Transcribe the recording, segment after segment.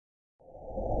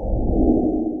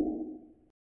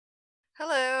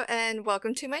and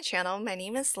welcome to my channel. My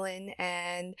name is Lynn,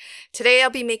 and today I'll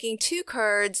be making two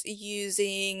cards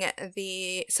using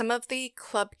some of the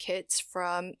club kits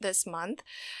from this month.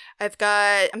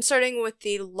 I'm starting with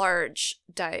the large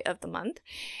die of the month,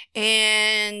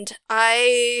 and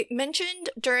I mentioned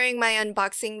during my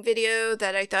unboxing video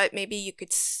that I thought maybe you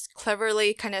could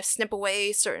cleverly kind of snip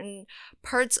away certain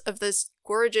parts of this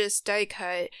gorgeous die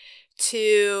cut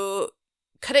to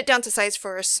cut it down to size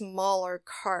for a smaller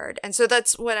card. And so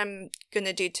that's what I'm going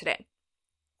to do today.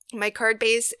 My card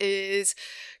base is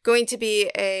going to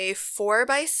be a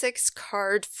 4x6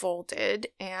 card folded,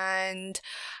 and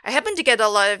I happen to get a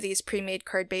lot of these pre-made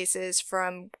card bases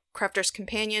from Crafter's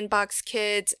Companion box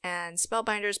kits and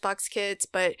Spellbinders box kits,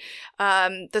 but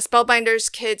the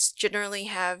Spellbinders kits generally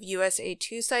have USA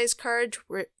 2 size cards,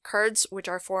 which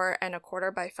are 4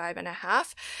 1/4 by 5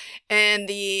 1/2, and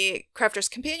the Crafter's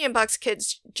Companion box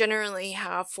kits generally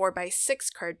have 4x6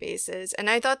 card bases, and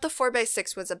I thought the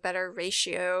 4x6 was a better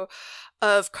ratio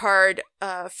of card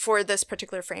for this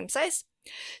particular frame size.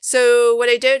 So what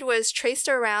I did was traced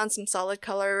around some solid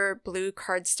color blue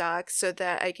cardstock so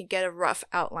that I could get a rough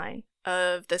outline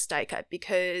of this die cut,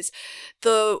 because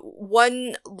the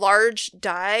one large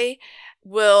die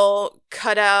will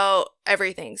cut out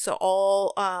everything. So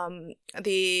all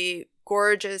the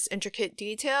gorgeous intricate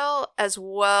detail as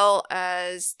well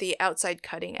as the outside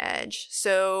cutting edge.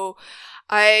 So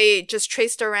I just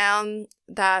traced around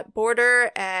that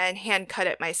border and hand cut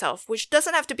it myself, which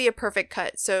doesn't have to be a perfect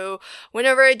cut. So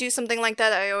whenever I do something like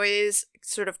that, I always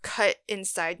sort of cut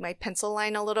inside my pencil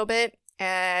line a little bit,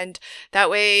 and that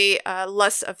way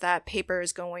less of that paper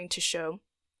is going to show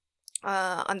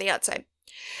on the outside.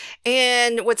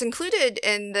 And what's included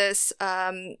in this,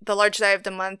 the large die of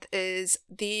the month, is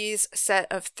these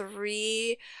set of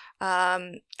 3,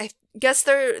 I guess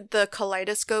they're the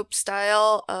kaleidoscope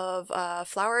style of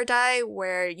flower die,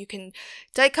 where you can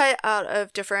die cut out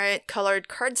of different colored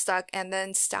cardstock and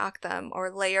then stack them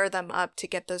or layer them up to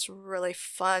get this really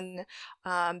fun,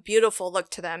 beautiful look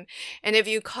to them. And if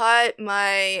you caught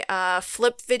my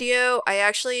flip video, I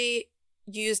actually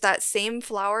used that same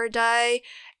flower die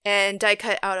and die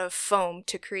cut out of foam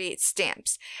to create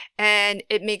stamps, and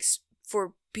it makes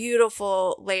for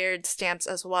beautiful layered stamps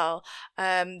as well.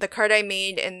 The card I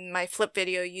made in my flip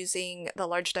video using the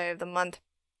large die of the month,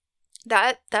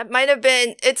 that might have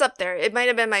been, it's up there. It might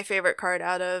have been my favorite card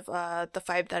out of the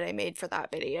 5 that I made for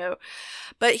that video.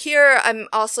 But here I'm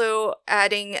also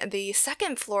adding the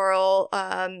second floral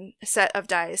set of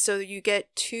dies. So you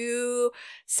get 2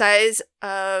 size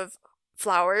of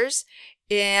flowers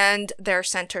and their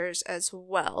centers as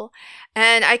well.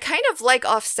 And I kind of like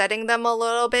offsetting them a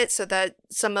little bit so that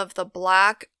some of the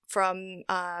black from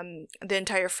the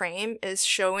entire frame is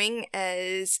showing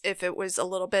as if it was a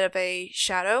little bit of a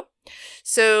shadow.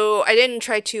 So I didn't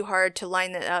try too hard to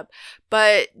line it up,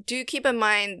 but do keep in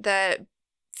mind that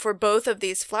for both of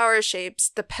these flower shapes,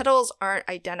 the petals aren't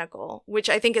identical, which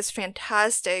I think is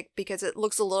fantastic because it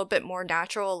looks a little bit more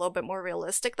natural, a little bit more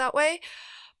realistic that way.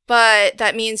 But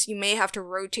that means you may have to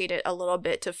rotate it a little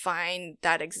bit to find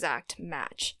that exact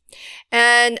match.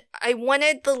 And I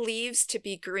wanted the leaves to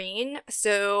be green,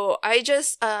 so I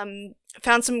just found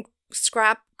some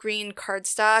scrap green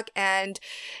cardstock, and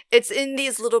it's in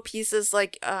these little pieces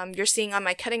like you're seeing on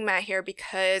my cutting mat here,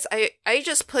 because I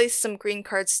just placed some green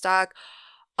cardstock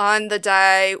on the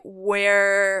die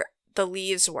where the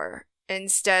leaves were,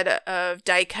 instead of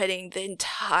die cutting the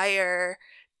entire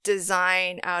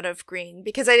design out of green,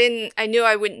 because I knew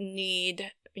I wouldn't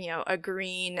need, a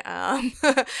green, an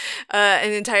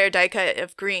entire die cut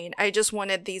of green. I just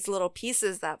wanted these little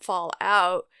pieces that fall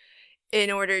out in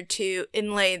order to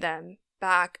inlay them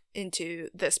back into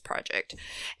this project.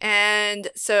 And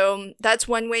so that's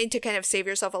one way to kind of save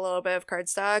yourself a little bit of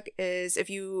cardstock, is if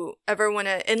you ever want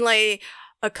to inlay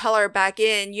a color back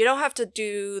in, you don't have to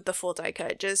do the full die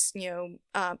cut. Just,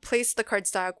 place the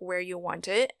cardstock where you want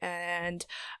it. And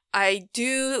I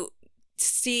do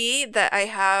see that I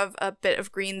have a bit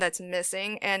of green that's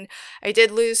missing, and I did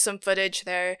lose some footage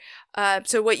there.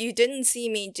 So what you didn't see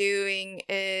me doing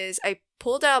is I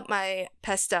pulled out my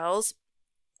pastels,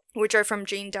 which are from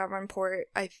Jane Davenport.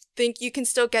 I think you can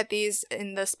still get these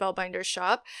in the Spellbinders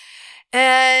shop.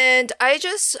 And I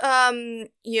just,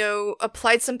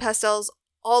 applied some pastels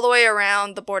all the way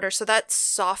around the border, so that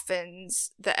softens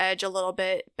the edge a little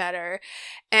bit better.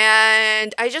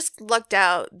 And I just lucked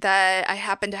out that I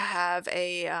happened to have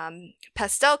a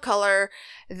pastel color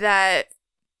that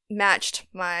matched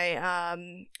my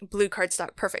blue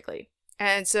cardstock perfectly.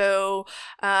 And so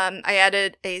I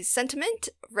added a sentiment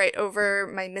right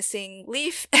over my missing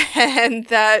leaf, and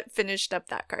that finished up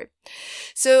that card.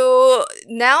 So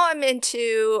now I'm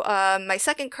into my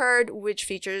second card, which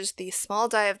features the small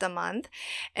die of the month.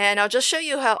 And I'll just show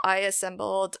you how I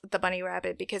assembled the bunny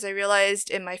rabbit, because I realized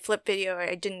in my flip video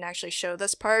I didn't actually show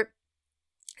this part.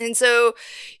 And so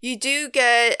you do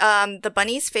get the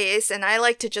bunny's face, and I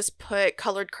like to just put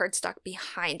colored cardstock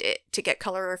behind it to get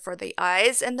color for the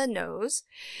eyes and the nose.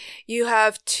 You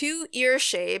have 2 ear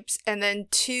shapes, and then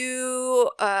 2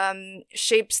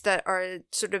 shapes that are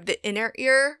sort of the inner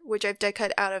ear, which I've die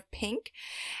cut out of pink.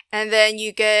 And then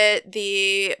you get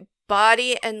the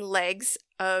body and legs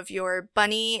of your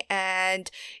bunny, and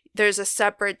there's a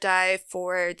separate die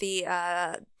for the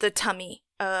tummy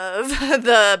of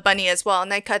the bunny as well,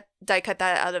 and I die cut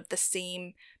that out of the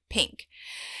same pink.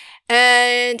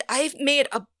 And I've made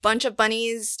a bunch of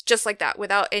bunnies just like that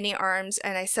without any arms,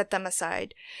 and I set them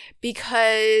aside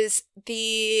because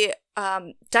the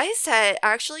die set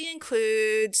actually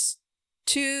includes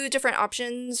 2 different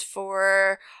options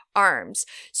for arms.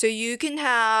 So you can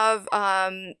have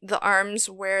the arms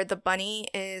where the bunny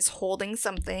is holding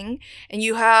something, and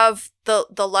you have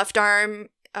the left arm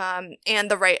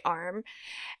and the right arm.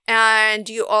 And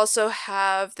you also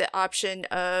have the option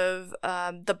of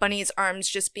the bunny's arms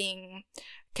just being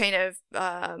kind of,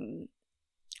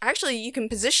 actually you can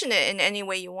position it in any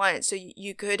way you want. So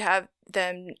you could have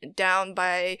them down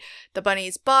by the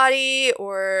bunny's body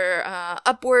or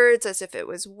upwards as if it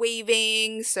was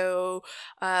waving. So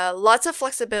lots of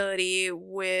flexibility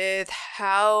with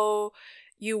how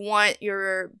you want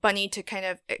your bunny to kind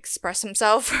of express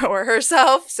himself or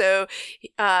herself. So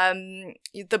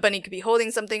the bunny could be holding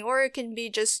something, or it can be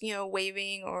just, you know,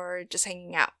 waving or just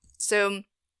hanging out. So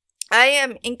I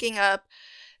am inking up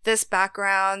this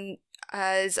background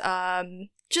as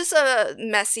just a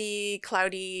messy,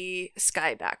 cloudy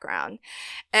sky background.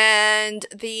 And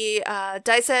the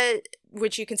die set,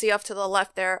 which you can see off to the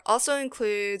left there, also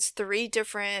includes 3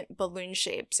 different balloon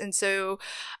shapes. And so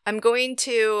I'm going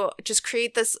to just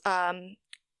create this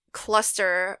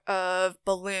cluster of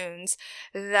balloons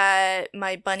that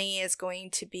my bunny is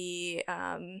going to be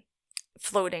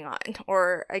floating on,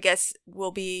 or I guess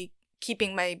will be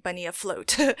keeping my bunny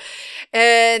afloat.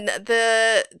 And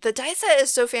the die set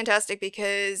is so fantastic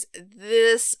because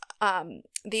these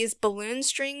balloon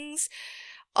strings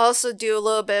also do a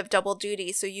little bit of double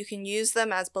duty. So you can use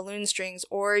them as balloon strings,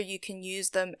 or you can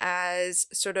use them as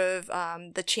sort of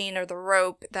the chain or the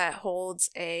rope that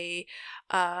holds a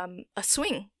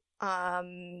swing.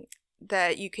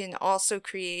 That you can also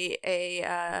create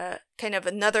a kind of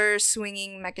another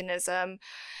swinging mechanism,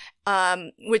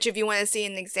 which if you want to see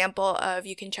an example of,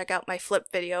 you can check out my flip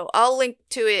video. I'll link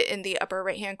to it in the upper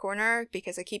right hand corner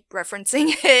because I keep referencing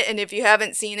it, and if you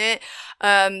haven't seen it,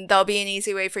 that'll be an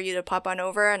easy way for you to pop on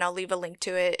over, and I'll leave a link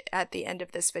to it at the end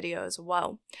of this video as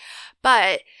well.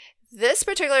 But this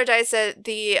particular die set,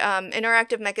 the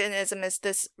interactive mechanism is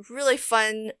this really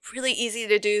fun, really easy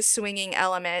to do swinging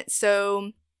element.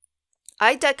 So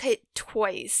I die cut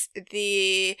twice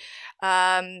the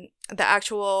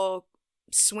actual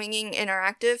swinging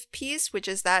interactive piece, which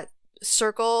is that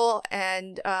circle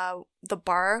and the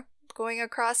bar going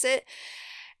across it.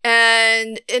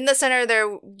 And in the center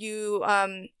there, you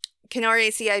can already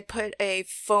see I put a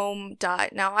foam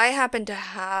dot. Now I happen to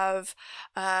have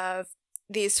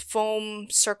these foam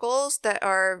circles that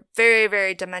are very,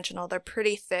 very dimensional. They're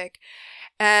pretty thick.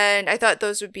 And I thought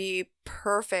those would be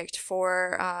perfect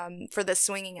for the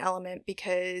swinging element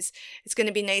because it's going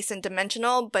to be nice and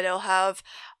dimensional, but it'll have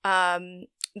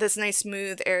this nice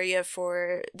smooth area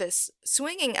for this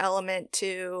swinging element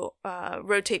to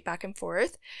rotate back and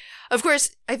forth. Of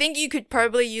course, I think you could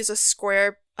probably use a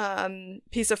square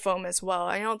piece of foam as well.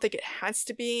 I don't think it has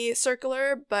to be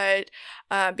circular, but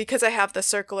because I have the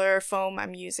circular foam,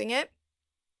 I'm using it.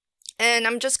 And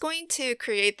I'm just going to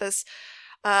create this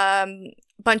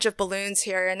bunch of balloons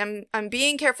here, and I'm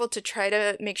being careful to try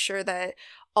to make sure that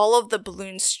all of the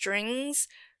balloon strings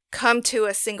come to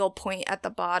a single point at the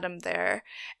bottom there,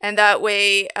 and that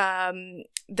way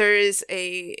there is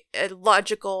a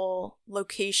logical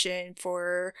location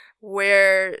for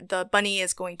where the bunny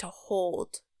is going to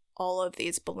hold all of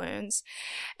these balloons.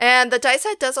 And the die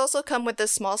set does also come with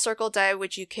this small circle die,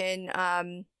 which you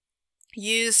can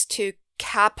use to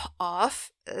cap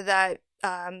off that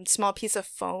small piece of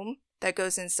foam that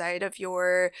goes inside of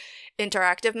your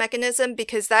interactive mechanism,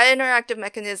 because that interactive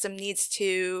mechanism needs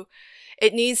to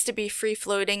be free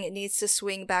floating. It needs to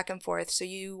swing back and forth. So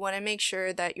you want to make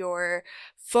sure that your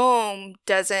foam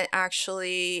doesn't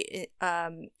actually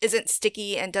isn't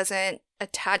sticky and doesn't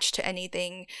attach to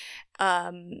anything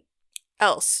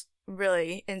else,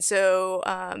 really. And so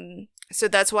so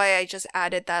that's why I just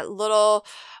added that little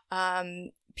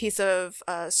piece of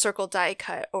circle die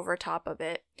cut over top of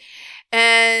it.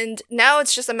 And now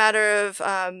it's just a matter of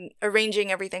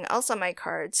arranging everything else on my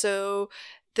card. So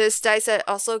this die set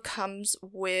also comes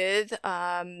with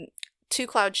 2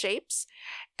 cloud shapes.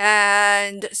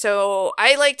 And so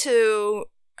I like to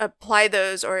apply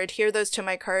those or adhere those to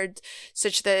my cards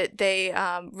such that they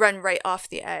run right off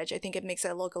the edge. I think it makes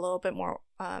it look a little bit more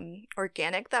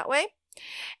organic that way.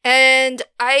 And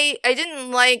I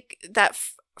didn't like that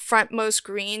frontmost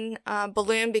green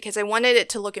balloon because I wanted it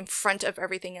to look in front of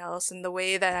everything else, and the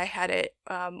way that I had it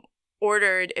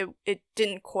ordered, it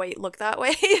didn't quite look that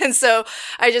way. And so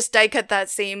I just die cut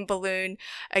that same balloon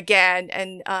again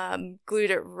and glued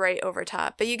it right over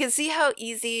top. But you can see how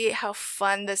easy, how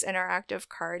fun this interactive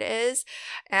card is.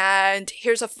 And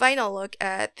here's a final look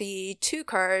at the 2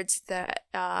 cards that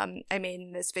I made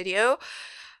in this video.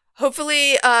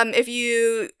 Hopefully, if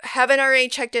you haven't already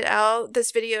checked it out,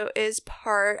 this video is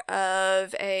part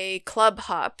of a club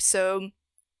hop. So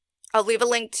I'll leave a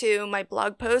link to my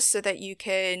blog post so that you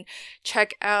can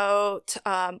check out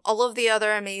all of the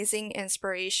other amazing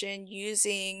inspiration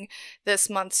using this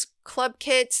month's club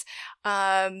kits.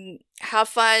 Have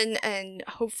fun, and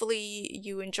hopefully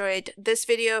you enjoyed this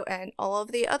video and all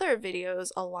of the other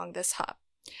videos along this hop.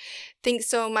 Thanks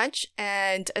so much,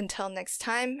 and until next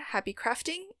time, happy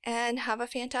crafting and have a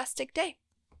fantastic day.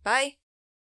 Bye!